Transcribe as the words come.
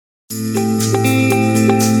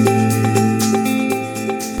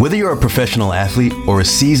Whether you're a professional athlete or a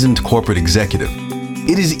seasoned corporate executive,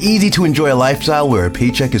 it is easy to enjoy a lifestyle where a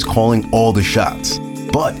paycheck is calling all the shots.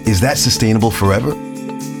 But is that sustainable forever?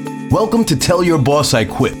 Welcome to Tell Your Boss I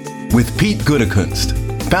Quit with Pete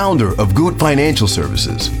Goodekunst, founder of Good Financial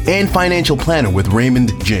Services and financial planner with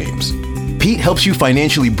Raymond James. Pete helps you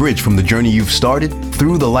financially bridge from the journey you've started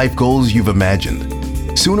through the life goals you've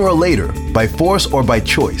imagined. Sooner or later, by force or by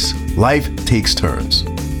choice, life takes turns.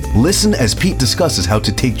 Listen as Pete discusses how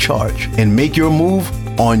to take charge and make your move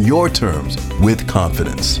on your terms with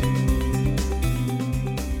confidence.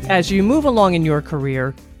 As you move along in your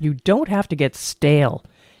career, you don't have to get stale.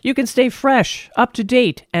 You can stay fresh, up to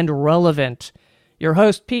date, and relevant. Your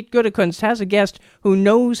host, Pete Goodekunst, has a guest who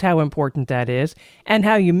knows how important that is and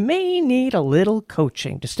how you may need a little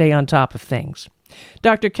coaching to stay on top of things.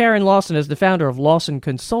 Dr. Karen Lawson is the founder of Lawson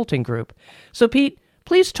Consulting Group. So, Pete,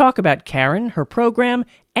 please talk about Karen, her program,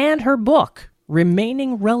 and her book,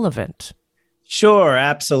 Remaining Relevant. Sure,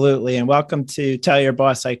 absolutely. And welcome to Tell Your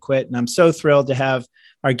Boss I Quit. And I'm so thrilled to have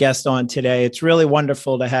our guest on today. It's really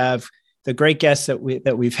wonderful to have the great guests that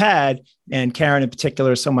we've had, and Karen in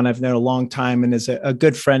particular is someone I've known a long time and is a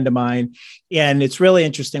good friend of mine. And it's really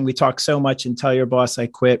interesting. We talk so much in Tell Your Boss I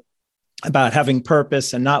Quit about having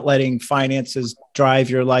purpose and not letting finances drive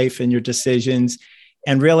your life and your decisions,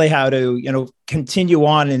 and really how to, continue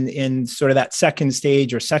on in sort of that second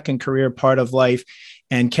stage or second career part of life.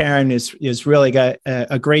 And Karen is really got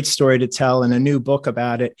a great story to tell and a new book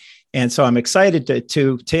about it. And so I'm excited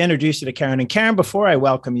to introduce you to Karen. And Karen, before I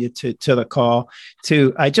welcome you to the call,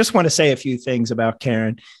 I just want to say a few things about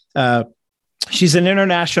Karen. She's an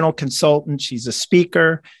international consultant. She's a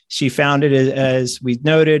speaker. She founded, as we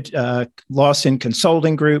noted, Lawson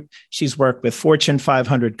Consulting Group. She's worked with Fortune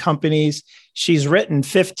 500 companies. She's written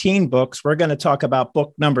 15 books. We're going to talk about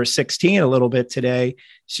book number 16 a little bit today.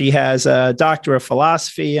 She has a Doctor of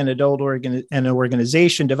Philosophy and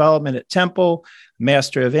Organization Development at Temple,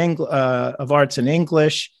 Master of Arts in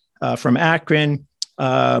English from Akron.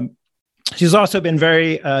 She's also been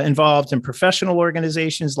very involved in professional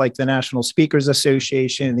organizations like the National Speakers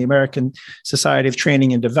Association and the American Society of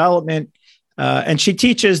Training and Development. And she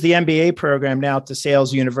teaches the MBA program now at the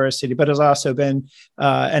Sales University, but has also been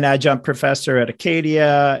an adjunct professor at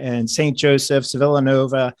Acadia and St. Joseph's,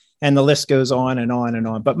 Villanova, and the list goes on and on and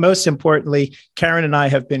on. But most importantly, Karen and I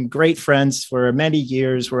have been great friends for many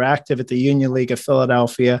years. We're active at the Union League of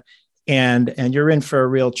Philadelphia. And you're in for a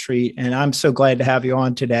real treat. And I'm so glad to have you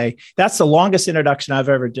on today. That's the longest introduction I've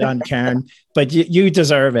ever done, Karen, but you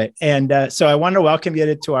deserve it. And so I want to welcome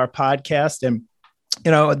you to our podcast. And,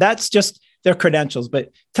 that's just their credentials,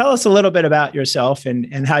 but tell us a little bit about yourself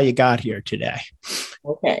and how you got here today.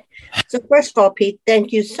 Okay. So first of all, Pete,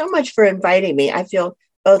 thank you so much for inviting me. I feel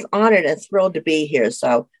both honored and thrilled to be here.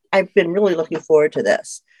 So I've been really looking forward to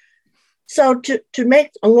this. So to make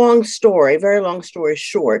a very long story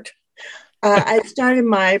short, I started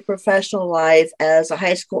my professional life as a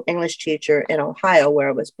high school English teacher in Ohio, where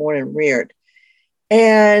I was born and reared,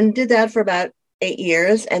 and did that for about 8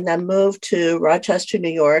 years, and then moved to Rochester, New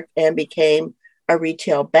York, and became a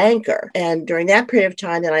retail banker. And during that period of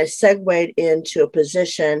time, then I segued into a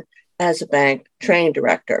position as a bank training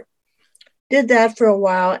director. Did that for a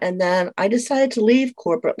while, and then I decided to leave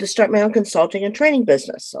corporate to start my own consulting and training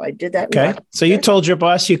business. So I did that. Okay. So you told your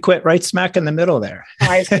boss you quit right smack in the middle there.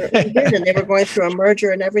 I certainly did. And they were going through a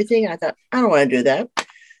merger and everything. I thought, I don't want to do that.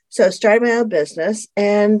 So I started my own business.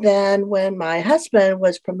 And then when my husband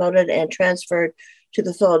was promoted and transferred to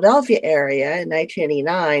the Philadelphia area in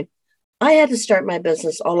 1989, I had to start my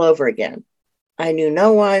business all over again. I knew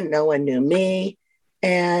no one knew me.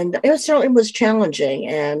 And it certainly was challenging.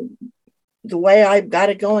 And the way I got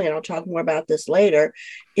it going, and I'll talk more about this later,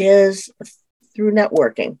 is through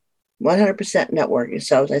networking, 100% networking.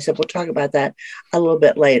 So as I said, we'll talk about that a little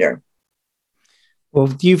bit later.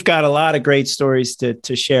 Well, you've got a lot of great stories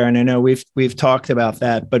to share, and I know we've talked about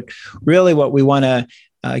that. But really, what we want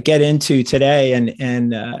to get into today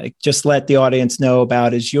and just let the audience know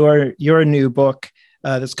about is your new book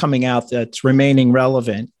that's coming out that's Remaining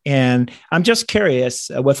Relevant. And I'm just curious,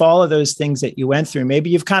 with all of those things that you went through, maybe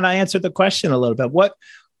you've kind of answered the question a little bit.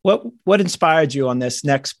 What inspired you on this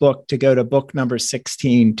next book to go to book number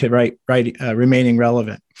 16 to write Remaining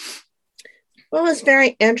Relevant? Well, it was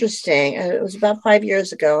very interesting. It was about 5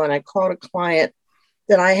 years ago, and I called a client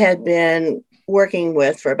that I had been working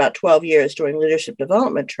with for about 12 years doing leadership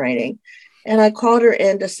development training. And I called her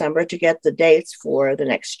in December to get the dates for the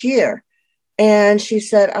next year. And she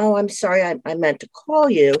said, "Oh, I'm sorry, I meant to call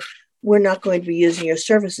you. We're not going to be using your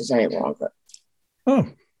services any longer." Oh.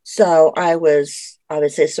 So I would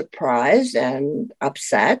say, surprised and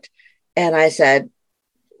upset. And I said,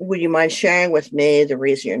 would you mind sharing with me the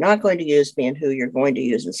reason you're not going to use me and who you're going to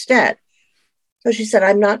use instead? So she said,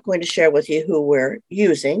 I'm not going to share with you who we're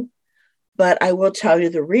using, but I will tell you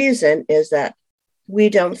the reason is that we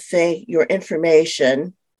don't think your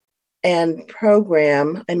information and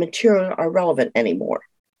program and material are relevant anymore.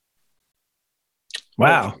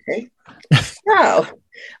 Wow. Okay. So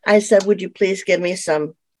I said, would you please give me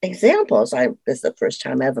some examples? This is the first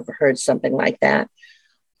time I've ever heard something like that.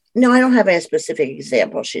 No, I don't have any specific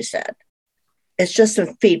example, she said. It's just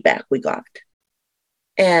some feedback we got.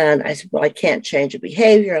 And I said, well, I can't change a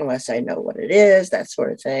behavior unless I know what it is, that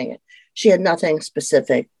sort of thing. She had nothing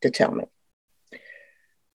specific to tell me.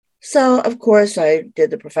 So, of course, I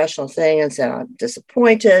did the professional thing and said, I'm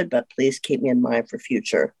disappointed, but please keep me in mind for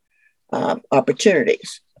future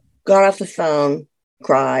opportunities. Got off the phone,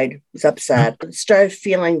 cried, was upset, started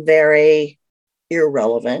feeling very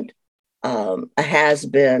irrelevant. A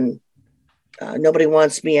has-been, nobody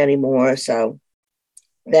wants me anymore. So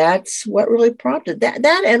that's what really prompted that.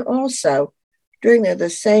 And also during the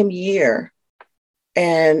same year,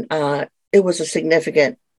 and it was a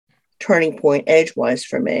significant turning point age-wise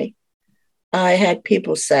for me. I had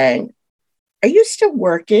people saying, are you still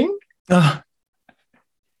working?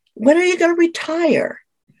 When are you going to retire?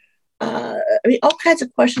 All kinds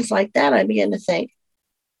of questions like that. I began to think,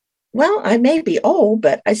 well, I may be old,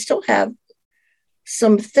 but I still have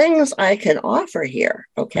some things I can offer here.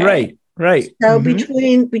 Okay. Right. So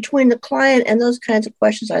between the client and those kinds of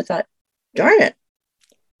questions, I thought, darn it,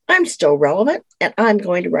 I'm still relevant and I'm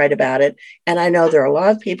going to write about it. And I know there are a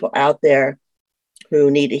lot of people out there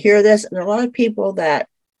who need to hear this. And there are a lot of people that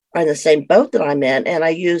are in the same boat that I'm in. And I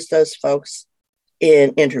use those folks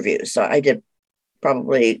in interviews. So I did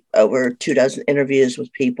probably over 24 interviews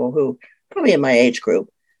with people who probably in my age group.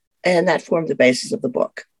 And that formed the basis of the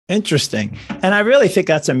book. Interesting. And I really think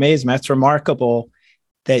that's amazing. That's remarkable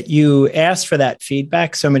that you asked for that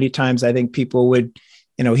feedback. So many times I think people would,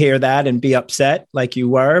 hear that and be upset like you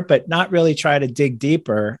were, but not really try to dig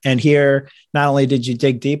deeper. And here, not only did you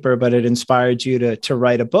dig deeper, but it inspired you to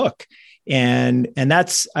write a book. And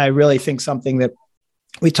that's, I really think, something that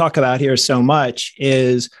we talk about here so much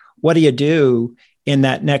is, what do you do in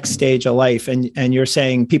that next stage of life? And you're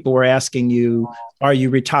saying people were asking you, are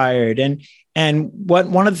you retired? And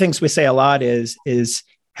one of the things we say a lot is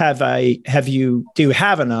do you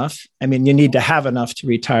have enough? I mean, you need to have enough to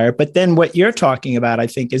retire. But then what you're talking about, I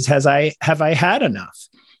think, is have I had enough?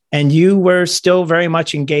 And you were still very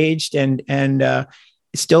much engaged and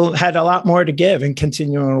still had a lot more to give and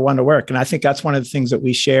continuing to want to work. And I think that's one of the things that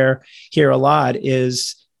we share here a lot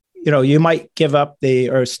is, you might give up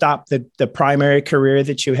or stop the primary career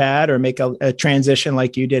that you had or make a transition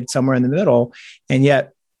like you did somewhere in the middle. And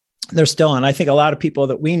yet there's still, and I think a lot of people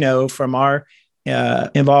that we know from our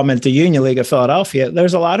involvement at the Union League of Philadelphia,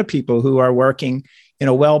 there's a lot of people who are working,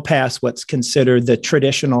 well past what's considered the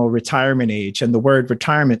traditional retirement age. And the word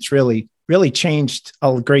retirement's really changed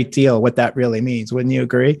a great deal what that really means. Wouldn't you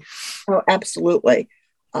agree? Oh, absolutely.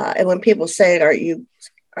 And when people say, when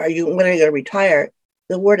are you going to retire?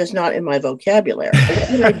 The word is not in my vocabulary.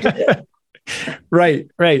 Right.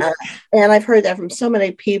 And I've heard that from so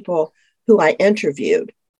many people who I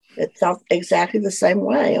interviewed. It felt exactly the same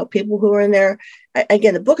way. People who are in their,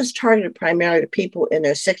 again, the book is targeted primarily to people in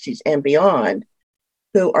their 60s and beyond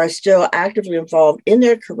who are still actively involved in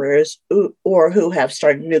their careers or who have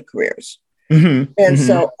started new careers.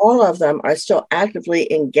 So all of them are still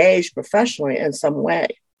actively engaged professionally in some way.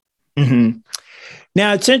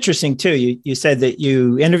 Now, it's interesting, too. You said that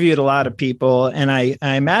you interviewed a lot of people, and I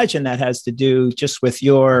imagine that has to do just with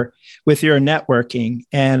your networking.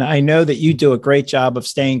 And I know that you do a great job of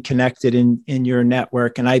staying connected in your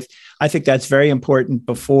network. And I think that's very important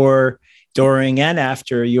before, during, and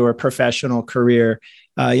after your professional career.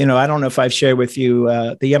 I don't know if I've shared with you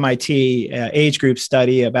the MIT age group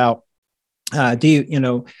study about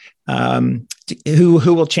who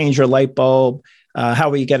will change your light bulb. How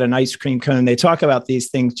will you get an ice cream cone? They talk about these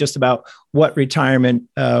things, just about what retirement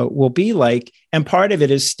will be like. And part of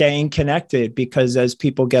it is staying connected, because as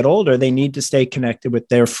people get older, they need to stay connected with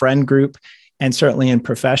their friend group and certainly in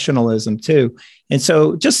professionalism too. And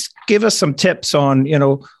so just give us some tips on,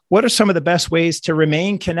 what are some of the best ways to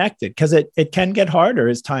remain connected? Because it can get harder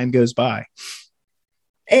as time goes by.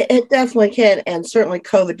 It definitely can. And certainly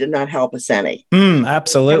COVID did not help us any.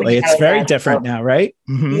 Absolutely. It's very different now, right?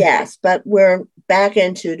 Yes, but we're back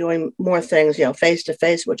into doing more things, face to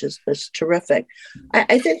face, which is terrific.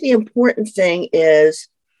 I think the important thing is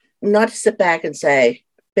not to sit back and say,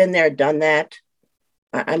 been there, done that.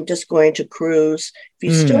 I'm just going to cruise. If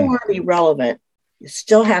you still want to be relevant, you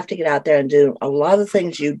still have to get out there and do a lot of the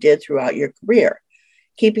things you did throughout your career.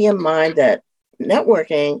 keeping in mind that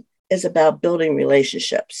networking is about building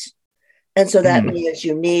relationships. And so that means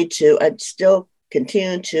you need to still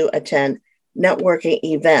continue to attend networking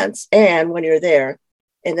events. And when you're there,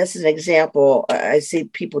 and this is an example, I see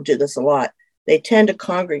people do this a lot, they tend to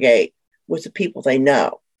congregate with the people they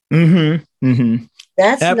know.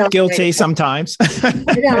 That's not guilty sometimes.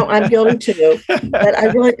 I'm guilty too. But I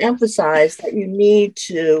really emphasize that you need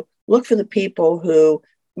to look for the people who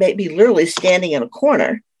may be literally standing in a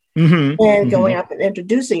corner and going up and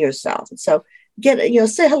introducing yourself. And so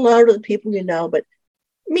say hello to the people you know, but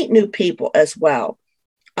meet new people as well.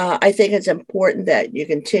 I think it's important that you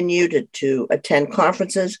continue to attend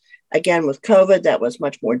conferences. Again, with COVID, that was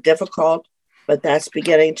much more difficult, but that's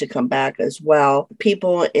beginning to come back as well.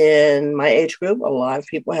 People in my age group, a lot of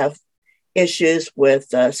people have issues with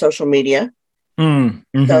social media. So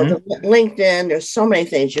LinkedIn, there's so many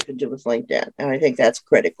things you can do with LinkedIn, and I think that's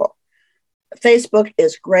critical. Facebook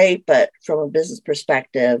is great, but from a business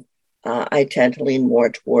perspective, I tend to lean more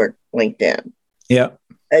toward LinkedIn. Yeah.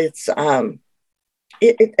 It's and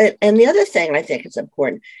the other thing I think is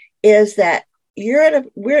important is that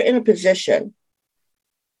we're in a position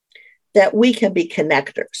that we can be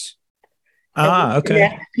connectors. Okay.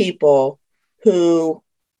 Connect people who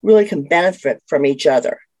really can benefit from each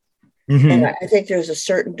other. And I think there's a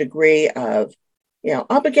certain degree of,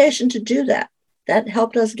 obligation to do that. That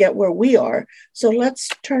helped us get where we are. So let's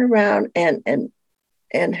turn around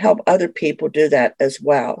and help other people do that as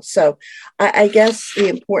well. So I guess the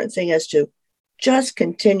important thing is to just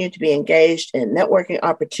continue to be engaged in networking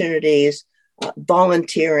opportunities,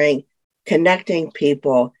 volunteering, connecting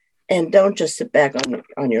people, and don't just sit back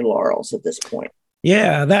on your laurels at this point.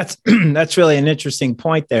 Yeah, that's really an interesting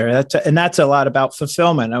point there. That's a lot about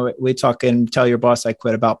fulfillment. We talk in Tell Your Boss I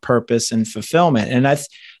Quit about purpose and fulfillment. And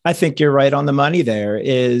I think you're right on the money there.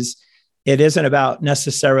 It isn't about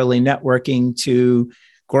necessarily networking to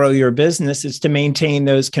grow your business. It's to maintain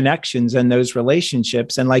those connections and those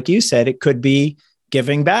relationships. And like you said, it could be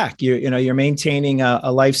giving back. You're maintaining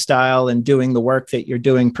a lifestyle and doing the work that you're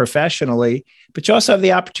doing professionally, but you also have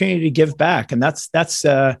the opportunity to give back. And that's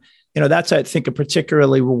I think a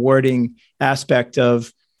particularly rewarding aspect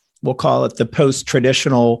of, we'll call it the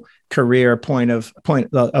post-traditional career point of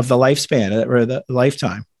the lifespan or the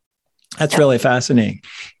lifetime. That's really fascinating.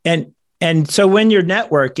 And so when you're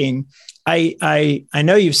networking, I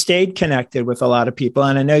know you've stayed connected with a lot of people,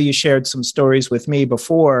 and I know you shared some stories with me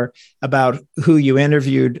before about who you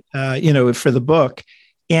interviewed, for the book.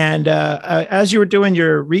 And as you were doing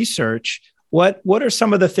your research, what are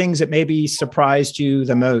some of the things that maybe surprised you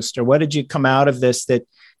the most, or what did you come out of this that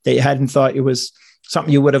you hadn't thought it was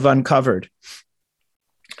something you would have uncovered?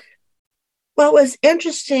 Well, it was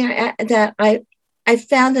interesting that I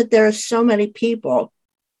found that there are so many people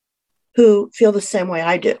who feel the same way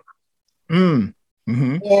I do. And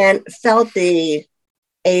felt the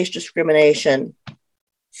age discrimination,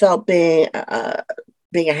 felt being a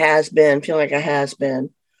has-been, feeling like a has-been.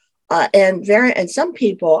 And some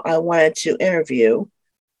people I wanted to interview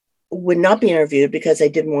would not be interviewed because they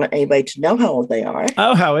didn't want anybody to know how old they are.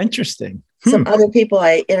 Oh, how interesting. Some other people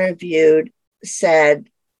I interviewed said,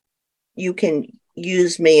 you can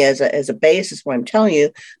use me as a basis when I'm telling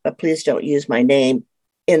you, but please don't use my name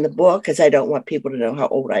in the book because I don't want people to know how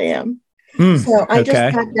old I am. So I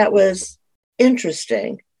just thought that was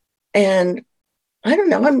interesting. And I don't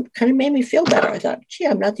know, it kind of made me feel better. I thought, gee,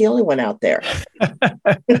 I'm not the only one out there.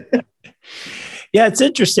 Yeah, it's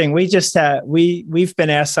interesting. We just we've been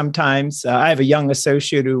asked sometimes. I have a young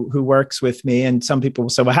associate who works with me, and some people will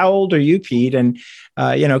say, "Well, how old are you, Pete?" And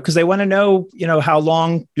because they want to know, how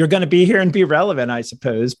long you're going to be here and be relevant, I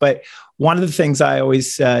suppose. But one of the things I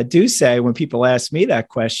always do say when people ask me that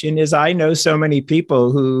question is, I know so many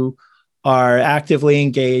people who are actively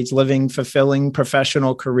engaged, living fulfilling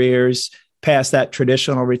professional careers past that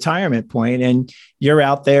traditional retirement point, and you're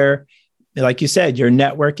out there. Like you said, you're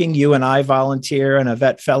networking. You and I volunteer in a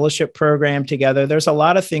vet fellowship program together. There's a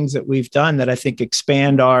lot of things that we've done that I think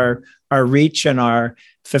expand our reach and our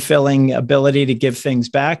fulfilling ability to give things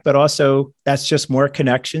back. But also, that's just more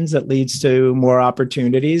connections that leads to more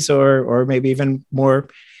opportunities, or maybe even more,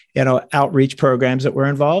 outreach programs that we're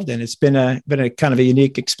involved in. It's been a kind of a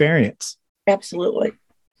unique experience. Absolutely.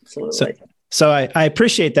 So I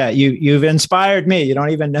appreciate that. You've inspired me. You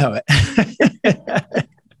don't even know it.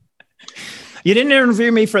 You didn't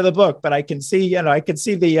interview me for the book, but I can see,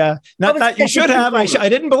 the, not that you should have, I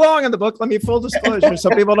didn't belong in the book. Let me full disclosure.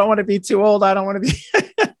 So people don't want to be too old. I don't want to be,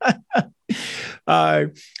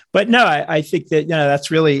 but no, I think that,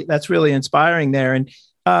 that's really inspiring there. And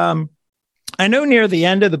I know near the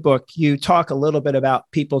end of the book, you talk a little bit about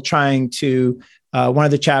people trying to, one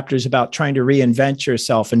of the chapters about trying to reinvent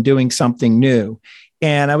yourself and doing something new.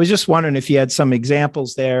 And I was just wondering if you had some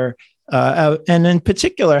examples there, and in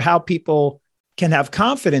particular, how people can have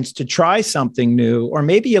confidence to try something new, or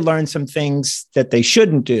maybe you learn some things that they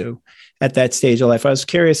shouldn't do at that stage of life. I was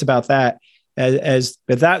curious about that,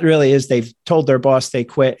 but that really is, they've told their boss they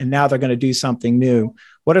quit and now they're going to do something new.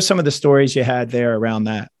 What are some of the stories you had there around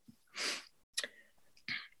that?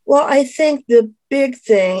 Well, I think the big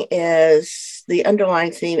thing is the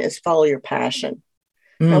underlying theme is follow your passion.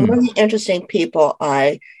 Now, one of the interesting people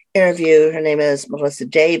I interviewed, her name is Melissa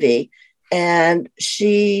Davey, and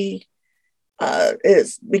she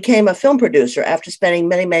became a film producer after spending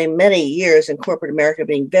many, many, many years in corporate America,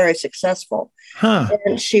 being very successful.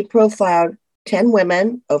 And she profiled 10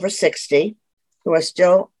 women over 60 who are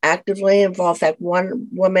still actively involved. In fact, one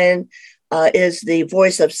woman is the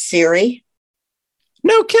voice of Siri.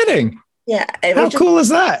 No kidding. Yeah. How cool is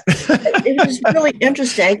that? It was really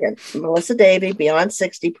interesting. And Melissa Davey, Beyond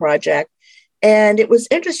 60 Project. And it was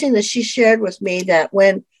interesting that she shared with me that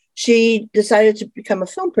when she decided to become a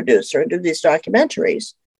film producer and do these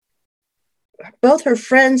documentaries, both her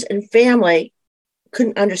friends and family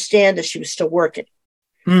couldn't understand that she was still working.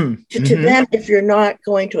 To them, if you're not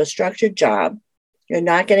going to a structured job, you're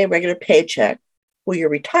not getting a regular paycheck, well, you're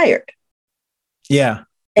retired. Yeah.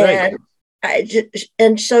 And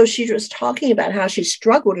and so she was talking about how she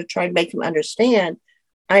struggled to try and make them understand,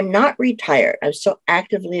 I'm not retired. I'm still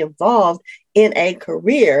actively involved in a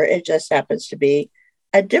career. It just happens to be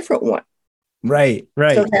a different one. Right.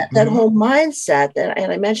 So that whole mindset,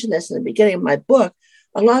 and I mentioned this in the beginning of my book,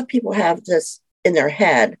 a lot of people have this in their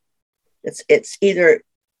head. It's either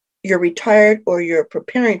you're retired or you're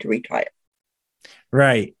preparing to retire.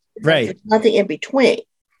 Right. There's nothing in between.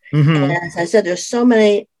 And as I said, there's so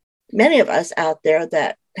many of us out there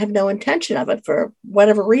that have no intention of it for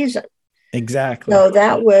whatever reason. Exactly. So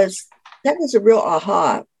that was a real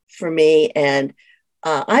aha for me. And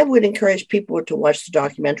I would encourage people to watch the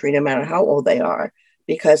documentary no matter how old they are,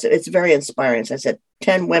 because it's very inspiring. As I said,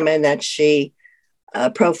 10 women that she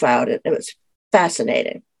profiled. It was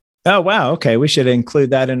fascinating. Oh, wow. Okay. We should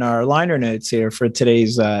include that in our liner notes here for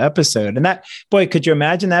today's episode. And that, boy, could you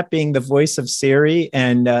imagine that being the voice of Siri,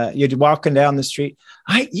 and you're walking down the street?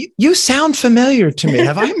 You sound familiar to me.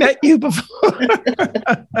 Have I met you before?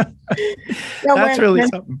 That's really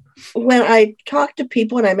something. When I talk to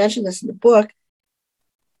people, and I mentioned this in the book,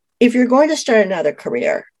 if you're going to start another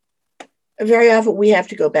career, very often we have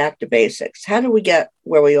to go back to basics. How do we get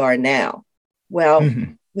where we are now? Well,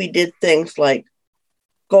 we did things like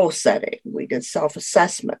goal setting. We did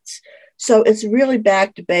self-assessments. So it's really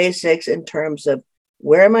back to basics in terms of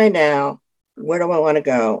where am I now? Where do I want to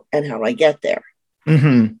go? And how do I get there?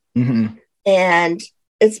 And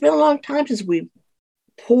it's been a long time since we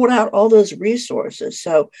pulled out all those resources.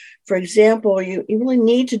 So, for example, you really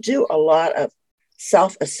need to do a lot of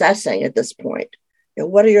self-assessing at this point. You know,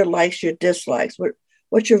 what are your likes, your dislikes?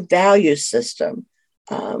 What's your value system?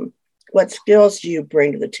 What skills do you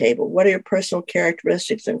bring to the table? What are your personal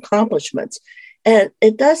characteristics and accomplishments? And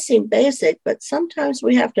it does seem basic, but sometimes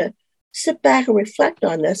we have to sit back and reflect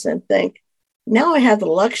on this and think, now I have the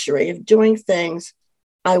luxury of doing things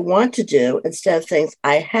I want to do instead of things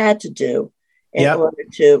I had to do in order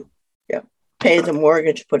to pay the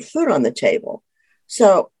mortgage, put food on the table.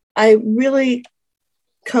 So I really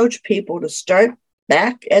coach people to start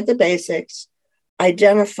back at the basics,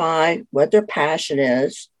 identify what their passion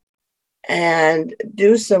is, and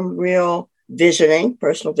do some real visioning,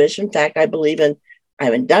 personal vision. In fact, I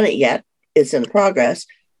haven't done it yet. It's in progress.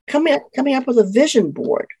 Coming up with a vision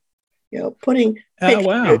board, putting pictures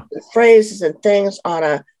and phrases and things on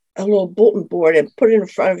a little bulletin board and put it in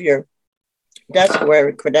front of your desk or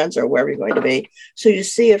wherever, credenza or wherever you're going to be. So you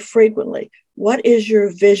see it frequently. What is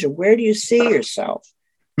your vision? Where do you see yourself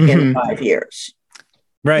in 5 years?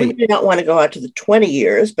 Right. We do not want to go out to the 20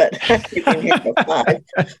 years, but you can hit the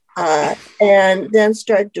 5. And then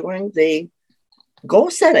start doing the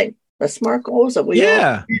goal setting, the SMART goals that we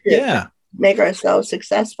all make ourselves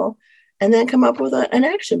successful, and then come up with an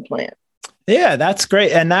action plan. Yeah, that's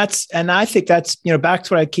great. And I think that's, back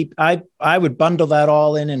to what I would bundle that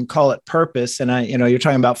all in and call it purpose. And you're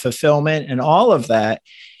talking about fulfillment and all of that.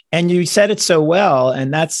 And you said it so well.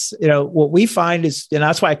 And that's, what we find is, and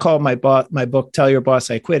that's why I call my book, Tell Your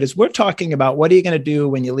Boss I Quit, is we're talking about what are you going to do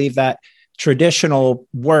when you leave that traditional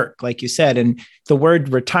work, like you said, and the word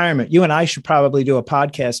retirement. You and I should probably do a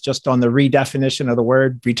podcast just on the redefinition of the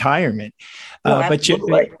word retirement. But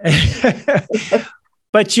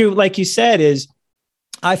you, like you said, is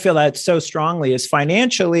I feel that so strongly is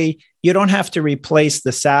financially, you don't have to replace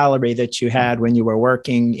the salary that you had when you were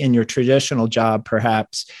working in your traditional job,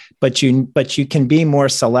 perhaps, but you can be more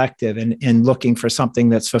selective in looking for something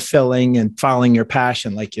that's fulfilling and following your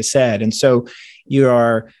passion, like you said. And so you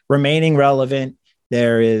are remaining relevant.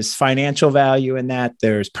 There is financial value in that.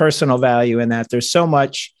 There's personal value in that. There's so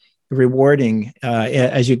much rewarding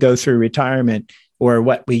as you go through retirement, or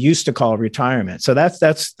what we used to call retirement. So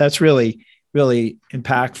that's really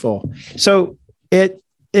impactful. So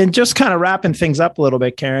and just kind of wrapping things up a little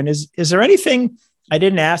bit, Karen, is there anything I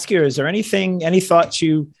didn't ask you? Is there any thoughts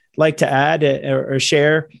you like to add or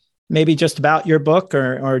share, maybe just about your book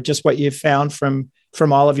or just what you've found from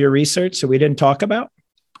all of your research that we didn't talk about?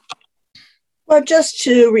 Well, just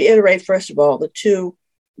to reiterate, first of all, the two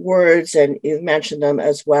words, and you've mentioned them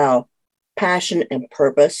as well, passion and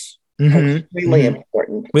purpose. Mm-hmm. Extremely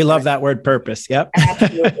important. We love that word, purpose. Yep.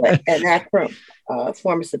 Absolutely. And that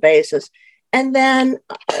forms the basis. And then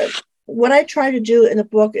what I try to do in the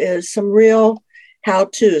book is some real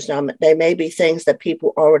how-tos. Now, they may be things that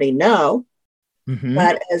people already know,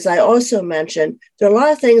 but as I also mentioned, there are a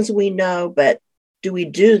lot of things we know, but do we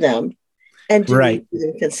do them? And do we do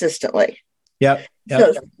them consistently? Yep.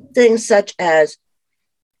 So things such as,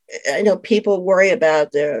 I know people worry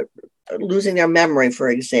about their losing their memory, for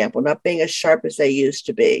example, not being as sharp as they used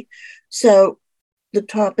to be. So the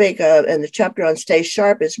topic and the chapter on Stay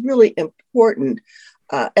Sharp is really important,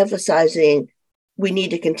 emphasizing we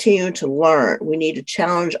need to continue to learn. We need to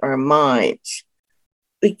challenge our minds.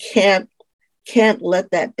 We can't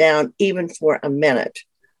let that down even for a minute.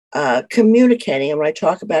 Communicating, and when I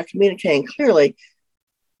talk about communicating clearly,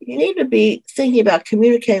 you need to be thinking about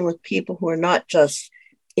communicating with people who are not just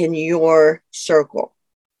in your circle,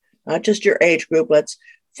 not just your age group. Let's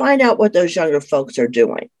find out what those younger folks are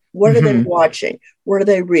doing. What are they watching? What are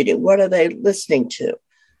they reading? What are they listening to?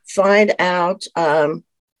 Find out. In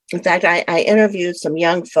fact, I interviewed some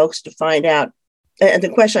young folks to find out. And the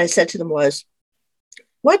question I said to them was,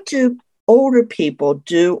 what do older people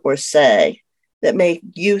do or say that make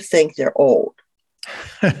you think they're old?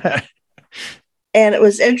 And it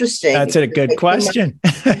was interesting. That's a good question.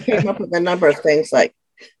 Came up with a number of things like,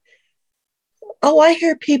 oh, I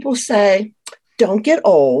hear people say, don't get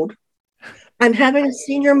old. I'm having a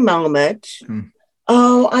senior moment.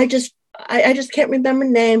 Oh, I just can't remember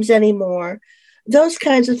names anymore. Those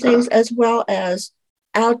kinds of things, as well as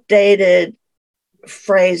outdated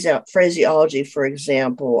phraseology, for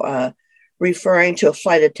example, referring to a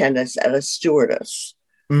flight attendant as a stewardess.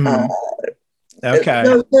 Okay.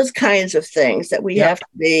 Those kinds of things that we have to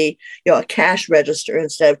be, a cash register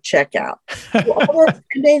instead of checkout.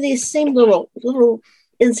 These seem little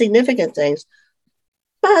insignificant things,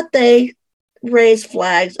 but they raise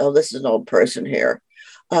flags. Oh, this is an old person here.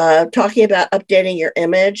 Talking about updating your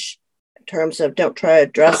image in terms of don't try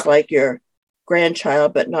to dress like your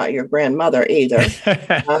grandchild, but not your grandmother either.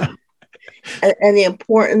 And the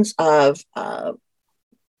importance of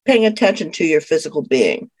paying attention to your physical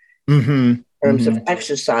being. In terms of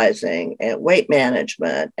exercising and weight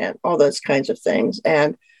management and all those kinds of things.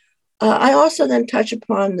 And I also then touch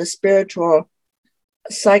upon the spiritual,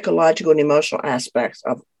 psychological, and emotional aspects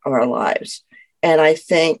of our lives. And I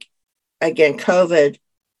think, again, COVID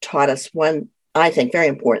taught us one, I think, very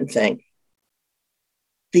important thing,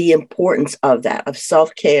 the importance of that, of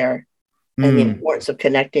self-care and the importance of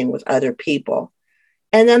connecting with other people.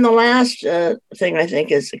 And then the last thing I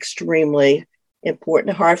think is extremely important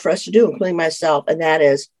and hard for us to do, including myself, and that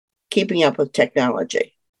is keeping up with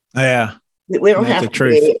technology. Yeah. We don't have to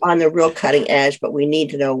be on the real cutting edge, but we need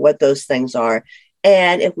to know what those things are.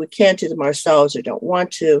 And if we can't do them ourselves or don't want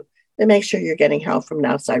to, then make sure you're getting help from an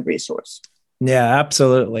outside resource. Yeah,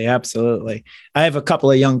 absolutely. Absolutely. I have a couple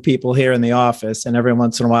of young people here in the office, and every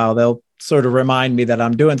once in a while, they'll sort of remind me that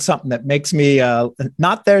I'm doing something that makes me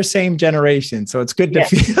not their same generation. So it's good to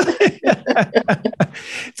feel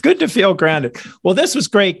it's good to feel grounded. Well, this was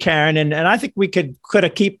great, Karen. And I think we could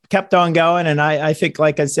have kept on going. And I think,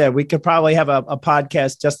 like I said, we could probably have a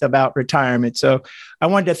podcast just about retirement. So I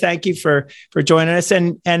wanted to thank you for joining us.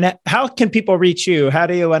 And how can people reach you? How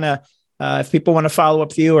do you want to, if people want to follow up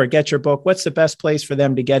with you or get your book, what's the best place for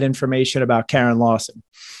them to get information about Karen Lawson?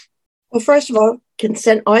 Well, first of all,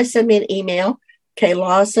 always send me an email,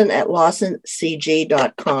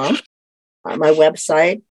 klawson@lawsoncg.com. My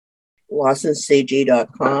website,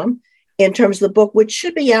 lawsoncg.com. In terms of the book, which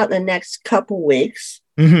should be out in the next couple weeks,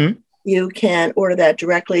 you can order that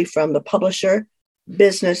directly from the publisher,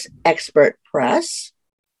 Business Expert Press,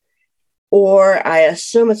 or I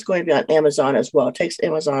assume it's going to be on Amazon as well. It takes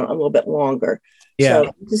Amazon a little bit longer.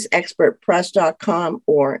 So this is expertpress.com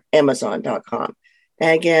or amazon.com.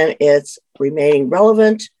 And again, it's remaining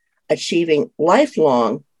relevant, achieving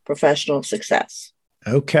lifelong professional success.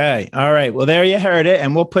 Okay. All right. Well, there you heard it.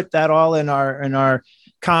 And we'll put that all in our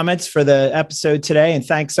comments for the episode today. And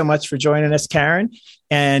thanks so much for joining us, Karen.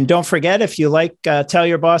 And don't forget, if you like Tell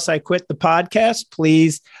Your Boss I Quit, the podcast,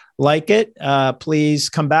 please like it. Please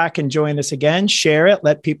come back and join us again. Share it.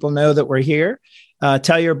 Let people know that we're here.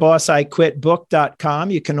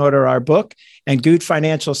 TellYourBossIQuitBook.com. You can order our book, and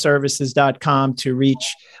goodfinancialservices.com to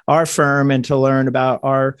reach our firm and to learn about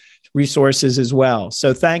our resources as well.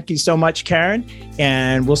 So thank you so much, Karen,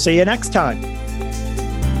 and we'll see you next time.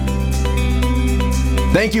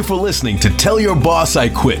 Thank you for listening to Tell Your Boss I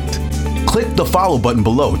Quit. Click the follow button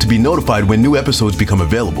below to be notified when new episodes become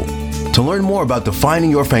available. To learn more about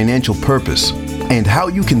defining your financial purpose and how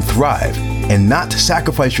you can thrive and not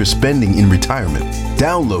sacrifice your spending in retirement,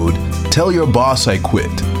 download Tell Your Boss I Quit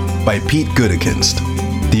by Pete Goodekunst.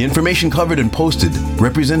 The information covered and posted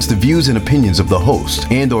represents the views and opinions of the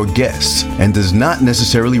host and or guests and does not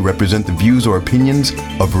necessarily represent the views or opinions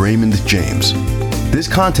of Raymond James. This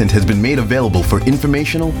content has been made available for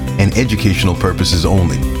informational and educational purposes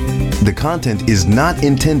only. The content is not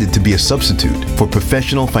intended to be a substitute for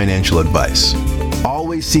professional financial advice.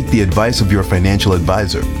 Always seek the advice of your financial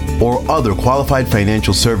advisor or other qualified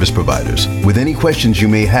financial service providers with any questions you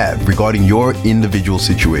may have regarding your individual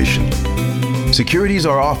situation. Securities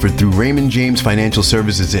are offered through Raymond James Financial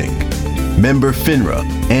Services, Inc., member FINRA,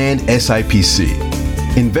 and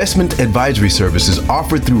SIPC. Investment advisory services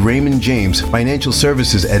offered through Raymond James Financial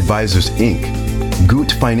Services Advisors, Inc.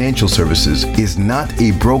 Goot Financial Services is not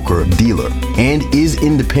a broker-dealer and is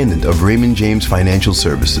independent of Raymond James Financial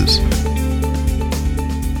Services.